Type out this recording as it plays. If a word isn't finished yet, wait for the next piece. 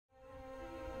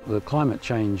the climate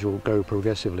change will go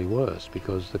progressively worse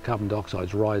because the carbon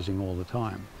dioxide's rising all the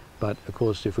time. But of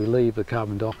course, if we leave the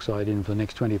carbon dioxide in for the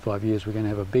next 25 years, we're going to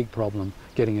have a big problem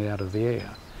getting it out of the air.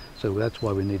 So that's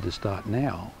why we need to start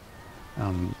now,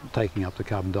 taking up the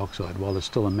carbon dioxide while it's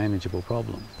still a manageable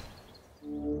problem.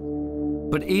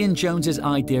 But Ian Jones's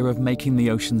idea of making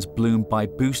the oceans bloom by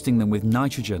boosting them with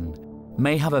nitrogen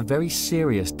may have a very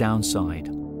serious downside.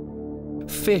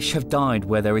 Fish have died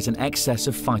where there is an excess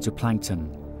of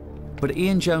phytoplankton. But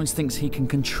Ian Jones thinks he can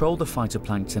control the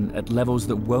phytoplankton at levels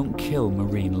that won't kill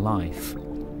marine life.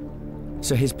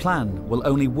 So his plan will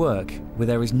only work where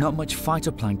there is not much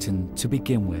phytoplankton to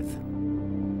begin with.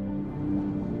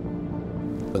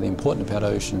 But the important about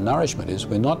ocean nourishment is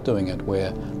we're not doing it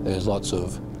where there's lots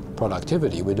of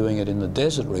productivity, we're doing it in the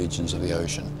desert regions of the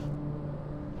ocean.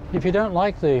 If you don't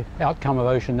like the outcome of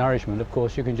ocean nourishment, of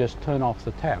course, you can just turn off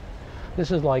the tap. This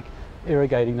is like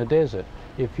irrigating the desert.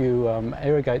 If you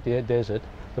irrigate the desert,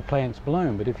 the plants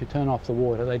bloom, but if you turn off the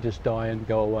water, they just die and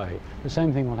go away. The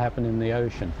same thing will happen in the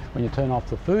ocean. When you turn off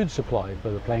the food supply for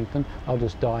the plankton, they'll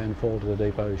just die and fall to the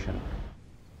deep ocean.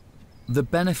 The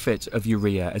benefit of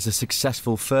urea as a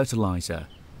successful fertilizer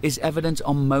is evident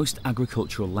on most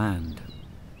agricultural land.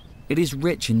 It is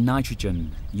rich in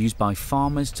nitrogen, used by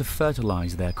farmers to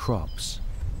fertilize their crops.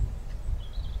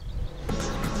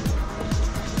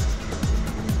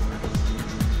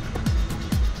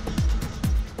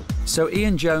 So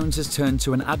Ian Jones has turned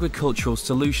to an agricultural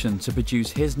solution to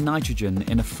produce his nitrogen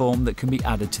in a form that can be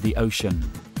added to the ocean: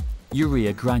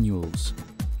 urea granules.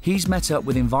 He's met up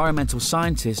with environmental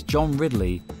scientist John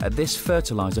Ridley at this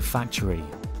fertilizer factory.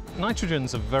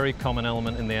 Nitrogen's a very common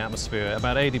element in the atmosphere.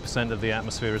 About 80% of the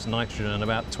atmosphere is nitrogen and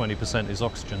about 20% is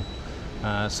oxygen.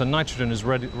 So nitrogen is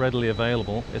readily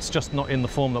available. It's just not in the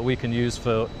form that we can use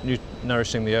for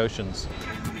nourishing the oceans.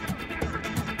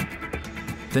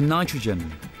 The nitrogen,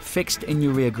 fixed in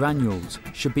urea granules,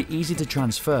 should be easy to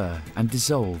transfer and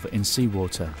dissolve in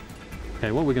seawater.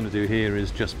 Okay, what we're going to do here is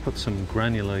just put some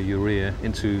granular urea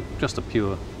into just a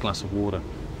pure glass of water.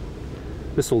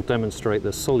 This will demonstrate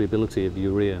the solubility of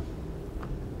urea.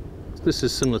 This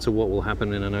is similar to what will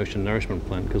happen in an ocean nourishment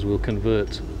plant, because we'll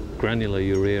convert granular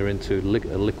urea into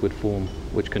a liquid form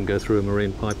which can go through a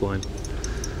marine pipeline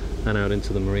and out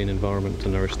into the marine environment to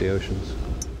nourish the oceans.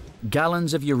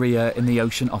 Gallons of urea in the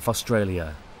ocean off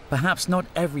Australia. Perhaps not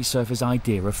every surfer's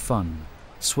idea of fun.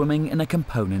 Swimming in a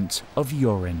component of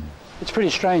urine. It's pretty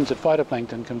strange that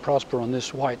phytoplankton can prosper on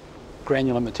this white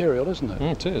granular material, isn't it?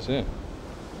 It is, yeah.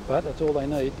 But that's all they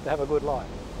need to have a good life.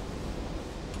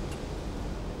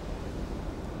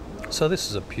 So this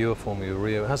is a pure form of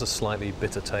urea. It has a slightly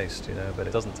bitter taste, you know, but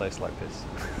it doesn't taste like this.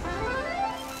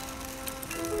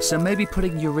 So maybe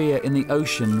putting urea in the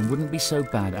ocean wouldn't be so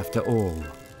bad after all.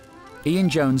 Ian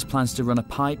Jones plans to run a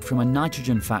pipe from a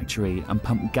nitrogen factory and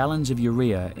pump gallons of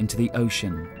urea into the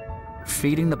ocean,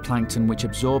 feeding the plankton which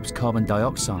absorbs carbon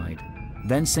dioxide,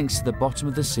 then sinks to the bottom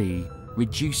of the sea,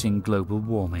 reducing global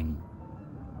warming.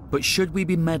 But should we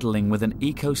be meddling with an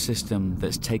ecosystem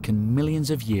that's taken millions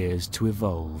of years to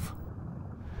evolve?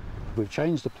 We've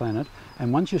changed the planet,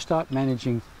 and once you start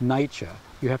managing nature,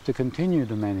 you have to continue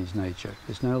to manage nature.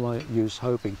 There's no use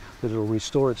hoping that it'll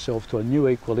restore itself to a new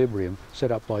equilibrium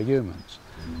set up by humans.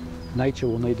 Nature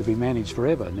will need to be managed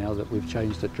forever now that we've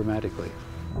changed it dramatically.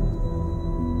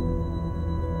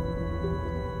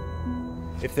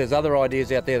 If there's other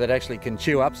ideas out there that actually can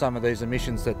chew up some of these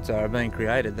emissions that are being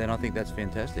created, then I think that's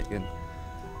fantastic, and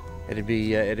it'd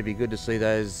be good to see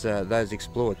those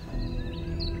explored.